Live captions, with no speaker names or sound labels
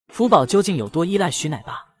福宝究竟有多依赖徐奶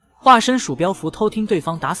爸？化身鼠标服偷听对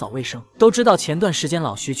方打扫卫生。都知道前段时间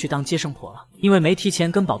老徐去当接生婆了，因为没提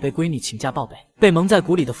前跟宝贝闺女请假报备，被蒙在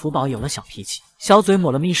鼓里的福宝有了小脾气，小嘴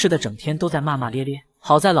抹了蜜似的，整天都在骂骂咧咧。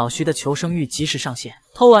好在老徐的求生欲及时上线，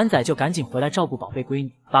偷完崽就赶紧回来照顾宝贝闺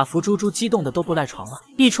女，把福猪猪激动的都不赖床了，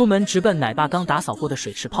一出门直奔奶爸刚打扫过的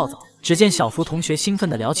水池泡澡。只见小福同学兴奋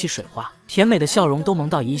地聊起水花，甜美的笑容都萌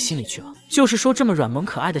到姨姨心里去了。就是说这么软萌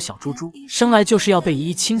可爱的小猪猪，生来就是要被姨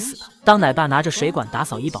姨亲死的。当奶爸拿着水管打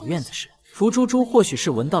扫医保院子时，福猪猪或许是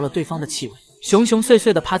闻到了对方的气味，熊熊碎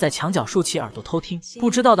碎地趴在墙角竖起耳朵偷听，不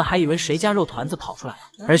知道的还以为谁家肉团子跑出来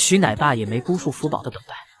了。而徐奶爸也没辜负福宝的等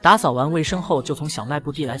待，打扫完卫生后就从小卖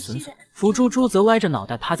部递来笋笋，福猪猪则歪着脑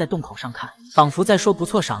袋趴在洞口上看，仿佛在说不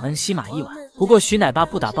错，赏恩西马一碗。不过徐奶爸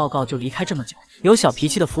不打报告就离开这么久，有小脾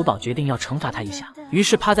气的福宝决定要惩罚他一下，于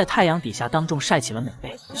是趴在太阳底下当众晒起了美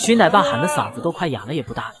背。徐奶爸喊的嗓子都快哑了也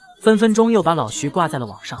不搭理，分分钟又把老徐挂在了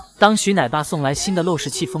网上。当徐奶爸送来新的漏食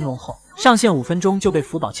器丰容后，上线5分钟就被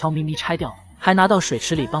福宝悄咪咪拆掉了，还拿到水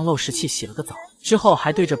池里帮漏食器洗了个澡，之后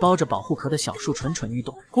还对着包着保护壳的小树蠢蠢欲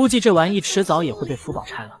动，估计这玩意迟早也会被福宝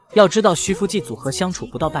拆了。要知道徐福记组合相处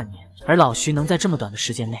不到半年，而老徐能在这么短的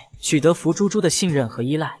时间内取得福猪猪的信任和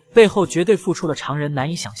依赖，背后绝对付出了常人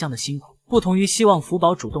难以想象的辛苦。不同于希望福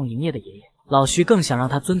宝主动营业的爷爷，老徐更想让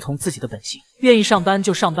他遵从自己的本性，愿意上班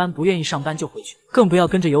就上班，不愿意上班就回去，更不要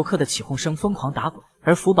跟着游客的起哄声疯狂打滚。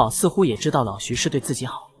而福宝似乎也知道老徐是对自己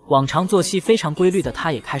好，往常作息非常规律的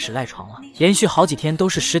他也开始赖床了，连续好几天都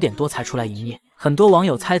是10点多才出来营业。很多网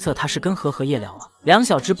友猜测他是跟和和夜聊了，两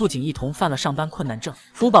小只不仅一同犯了上班困难症，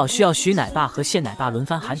福宝需要徐奶爸和谢奶爸轮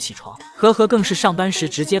番喊起床，和和更是上班时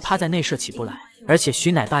直接趴在内舍起不来。而且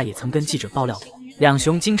徐奶爸也曾跟记者爆料过，两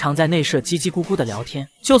熊经常在内舍叽叽咕咕的聊天，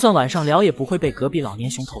就算晚上聊也不会被隔壁老年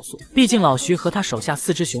熊投诉，毕竟老徐和他手下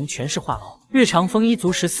4只熊全是话痨，日常丰衣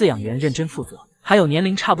足食，饲养员认真负责，还有年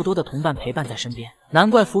龄差不多的同伴陪伴在身边，难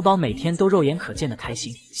怪福宝每天都肉眼可见的开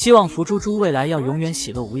心。希望福猪猪未来要永远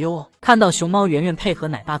喜乐无忧哦。看到熊猫圆圆配合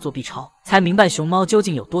奶爸做 B 超，才明白熊猫究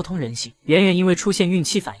竟有多通人性。圆圆因为出现孕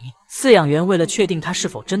期反应，饲养员为了确定她是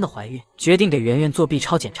否真的怀孕，决定给圆圆做 B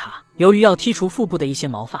超检查。由于要剔除腹部的一些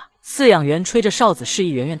毛发，饲养员吹着哨子示意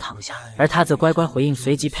圆圆躺下，而她则乖乖回应，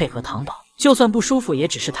随即配合躺倒。就算不舒服，也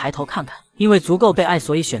只是抬头看看。因为足够被爱，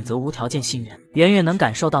所以选择无条件信任。圆圆能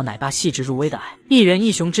感受到奶爸细致入微的爱，一人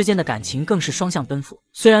一熊之间的感情更是双向奔赴。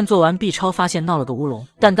虽然做完 B 超发现闹了个乌龙，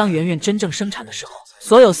但当圆圆真正生产的时候，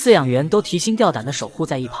所有饲养员都提心吊胆地守护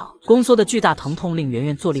在一旁。宫缩的巨大疼痛令圆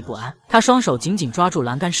圆坐立不安，她双手紧紧抓住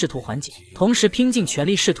栏杆试图缓解，同时拼尽全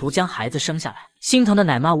力试图将孩子生下来。心疼的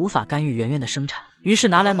奶妈无法干预圆圆的生产，于是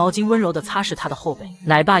拿来毛巾温柔地擦拭她的后背。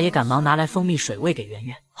奶爸也赶忙拿来蜂蜜水喂给圆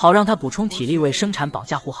圆，好让她补充体力，为生产保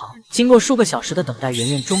驾护航。经过数个小时的等待，圆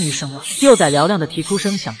圆终于生了。幼崽嘹亮的啼哭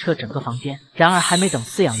声响彻整个房间。然而还没等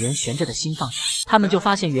饲养员悬着的心放下，他们就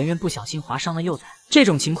发现圆圆不小心划伤了幼崽。这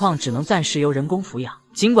种情况只能暂时由人工抚养。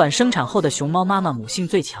尽管生产后的熊猫妈妈母性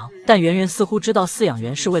最强，但圆圆似乎知道饲养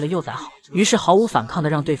员是为了幼崽好，于是毫无反抗地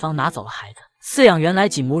让对方拿走了孩子。饲养员来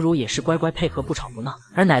挤母乳也是乖乖配合，不吵不闹，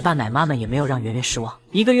而奶爸奶妈们也没有让圆圆失望。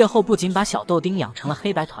1个月后，不仅把小豆丁养成了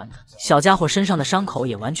黑白团子，小家伙身上的伤口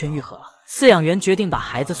也完全愈合了。饲养员决定把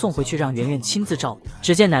孩子送回去，让圆圆亲自照顾。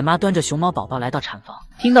只见奶妈端着熊猫宝宝来到产房，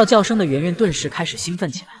听到叫声的圆圆顿时开始兴奋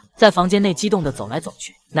起来，在房间内激动地走来走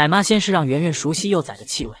去。奶妈先是让圆圆熟悉幼崽的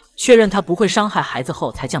气味，确认它不会伤害孩子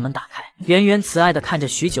后，才将门打开。圆圆慈爱地看着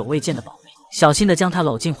许久未见的宝贝，小心地将他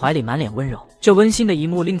搂进怀里，满脸温柔。这温馨的一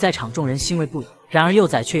幕令在场众人欣慰不已。然而幼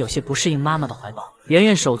崽却有些不适应妈妈的怀抱，圆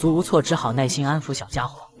圆手足无措，只好耐心安抚小家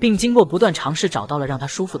伙，并经过不断尝试找到了让他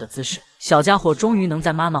舒服的姿势。小家伙终于能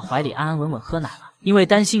在妈妈怀里安安稳稳喝奶了。因为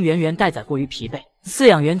担心圆圆待崽过于疲惫，饲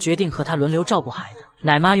养员决定和他轮流照顾孩子。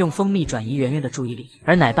奶妈用蜂蜜转移圆圆的注意力，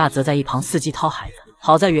而奶爸则在一旁伺机掏孩子。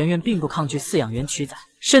好在圆圆并不抗拒饲养员取崽，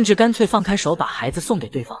甚至干脆放开手把孩子送给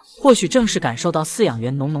对方。或许正是感受到饲养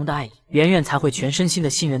员浓浓的爱意，圆圆才会全身心的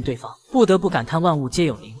信任对方。不得不感叹万物皆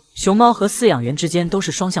有灵，熊猫和饲养员之间都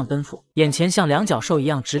是双向奔赴。眼前像两脚兽一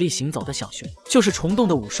样直立行走的小熊，就是虫洞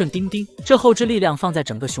的武顺丁丁。这后置力量放在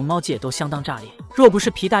整个熊猫界都相当炸裂，若不是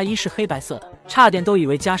皮大衣是黑白色的，差点都以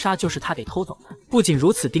为袈裟就是他给偷走的。不仅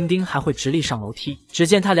如此，丁丁还会直立上楼梯，只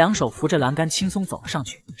见他2手扶着栏杆轻松走了上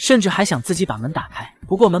去，甚至还想自己把门打开。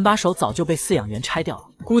不过门把手早就被饲养员拆掉了，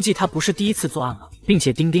估计他不是第一次作案了，并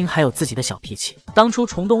且丁丁还有自己的小脾气。当初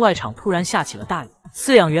虫洞外场突然下起了大雨，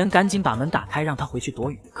饲养员赶紧把门打开让他回去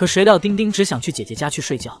躲雨，可谁料丁丁只想去姐姐家去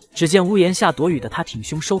睡觉。只见屋檐下躲雨的他挺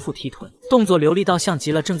胸收腹提臀，动作流利到像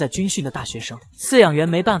极了正在军训的大学生。饲养员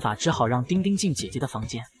没办法，只好让丁丁进姐姐的房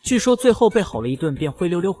间。据说最后被吼了一顿便灰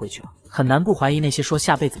溜溜回去了。很难不怀疑那些说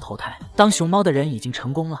下辈子投胎当熊猫的人已经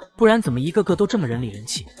成功了，不然怎么一个个都这么人里人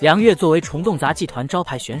气。梁月作为虫洞杂技团招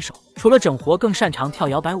牌选手，除了整活更擅长跳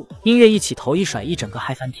摇摆舞，音乐一起头一甩，一整个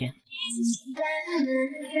嗨翻天。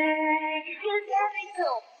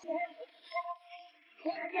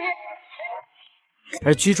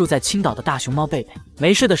而居住在青岛的大熊猫贝贝，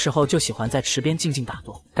没事的时候就喜欢在池边静静打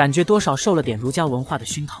坐，感觉多少受了点儒家文化的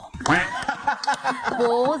熏陶。呆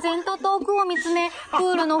然と遠くを見つめ、プ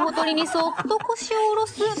ールのほとりにそっと腰を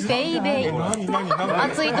下ろすベイベイ。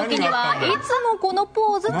暑い時にはいつもこの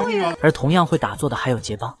ポーズという。而同样会打坐的还有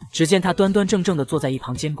杰邦，只见他端端正正的坐在一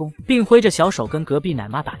旁监工，并挥着小手跟隔壁奶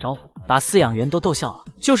妈打招呼，把饲养员都逗笑了。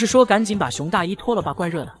就是说赶紧把熊大衣脱了吧，怪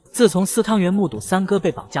热的。自从司汤圆目睹三哥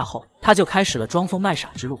被绑架后，他就开始了装疯卖傻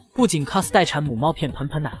之路，不仅 cos 待产母猫片盆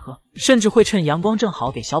盆奶喝，甚至会趁阳光正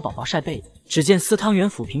好给小宝宝晒被子。只见司汤圆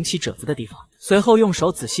抚平起褶子的地方，随后用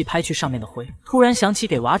手仔细拍去上面的灰，突然想起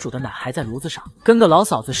给娃煮的奶还在炉子上，跟个老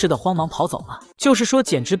嫂子似的慌忙跑走了。就是说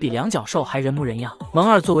简直比两脚兽还人模人样。萌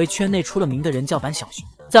二作为圈内出了名的人教版小熊，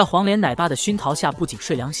在黄连奶爸的熏陶下，不仅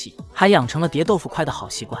睡凉席，还养成了叠豆腐块的好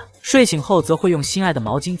习惯。睡醒后则会用心爱的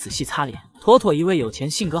毛巾仔细擦脸，妥妥一位有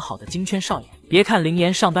钱性格好的金圈少爷。别看林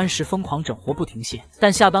岩上班时疯狂整活不停歇，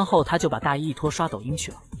但下班后他就把大衣一脱刷抖音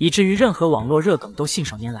去了，以至于任何网络热梗都信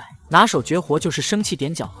手拈来。拿手绝活就是生气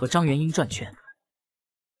踮脚和张元英转圈。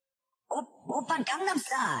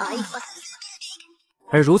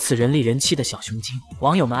而如此人力人气的小熊精，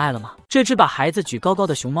网友们爱了吗？这只把孩子举高高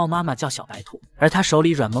的熊猫妈妈叫小白兔，而它手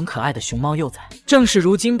里软萌可爱的熊猫幼崽，正是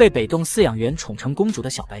如今被北洞饲养员宠成公主的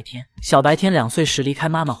小白天。小白天2岁时离开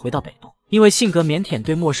妈妈回到北洞，因为性格腼腆，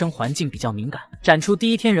对陌生环境比较敏感。展出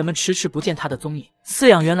第一天，人们迟迟不见他的踪影，饲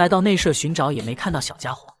养员来到内舍寻找，也没看到小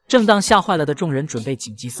家伙。正当吓坏了的众人准备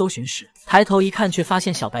紧急搜寻时，抬头一看，却发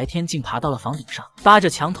现小白天竟爬到了房顶上，扒着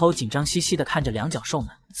墙头，紧张兮兮地看着两脚兽们，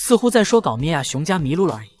似乎在说搞咩啊，熊家迷路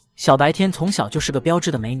了而已。小白天从小就是个标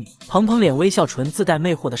致的美女，蓬蓬脸，微笑唇，自带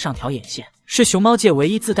魅惑的上挑眼线，是熊猫界唯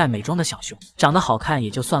一自带美妆的小熊。长得好看也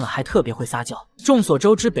就算了，还特别会撒娇。众所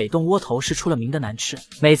周知，北洞窝头是出了名的难吃，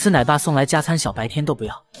每次奶爸送来加餐，小白天都不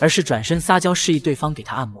要，而是转身撒娇示意对方给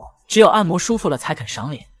他按摩，只有按摩舒服了才肯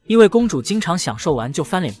赏脸。因为公主经常享受完就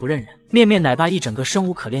翻脸不认人，面面奶爸一整个生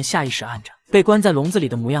无可恋，下意识按着被关在笼子里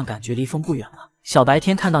的模样，感觉离疯不远了。小白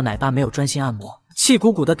天看到奶爸没有专心按摩，气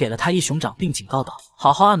鼓鼓的给了他一熊掌，并警告道：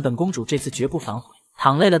好好按，本公主这次绝不反悔。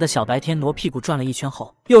躺累了的小白天挪屁股转了一圈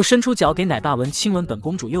后，又伸出脚给奶爸亲吻本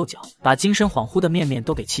公主右脚，把精神恍惚的面面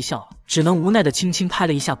都给气笑了，只能无奈的轻轻拍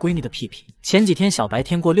了一下闺女的屁屁。前几天小白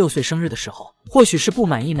天过6岁生日的时候，或许是不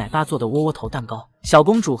满意奶爸做的窝窝头蛋糕，小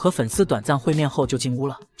公主和粉丝短暂会面后就进屋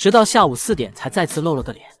了，直到下午4点才再次露了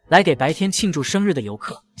个脸，来给白天庆祝生日的游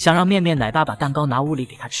客，想让面面奶爸把蛋糕拿屋里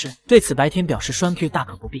给他吃。对此白天表示栓 Q 大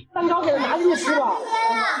可不必，蛋糕给他拿进去吃吧。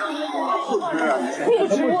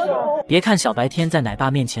别看小白天在奶爸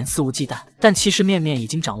面前肆无忌惮，但其实面面已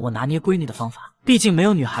经掌握拿捏闺女的方法。毕竟没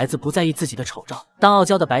有女孩子不在意自己的丑照。当傲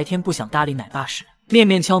娇的白天不想搭理奶爸时，面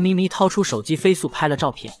面悄咪咪掏出手机飞速拍了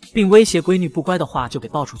照片，并威胁闺女不乖的话就给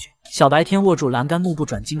抱出去。小白天握住栏杆，目不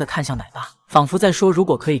转睛地看向奶爸，仿佛在说如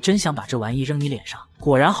果可以，真想把这玩意扔你脸上。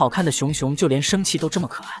果然好看的熊熊就连生气都这么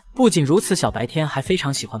可爱。不仅如此，小白天还非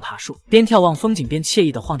常喜欢爬树，边眺望风景边惬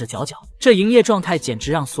意地晃着脚脚，这营业状态简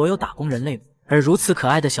直让所有打工人泪目。而如此可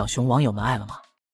爱的小熊，网友们爱了吗？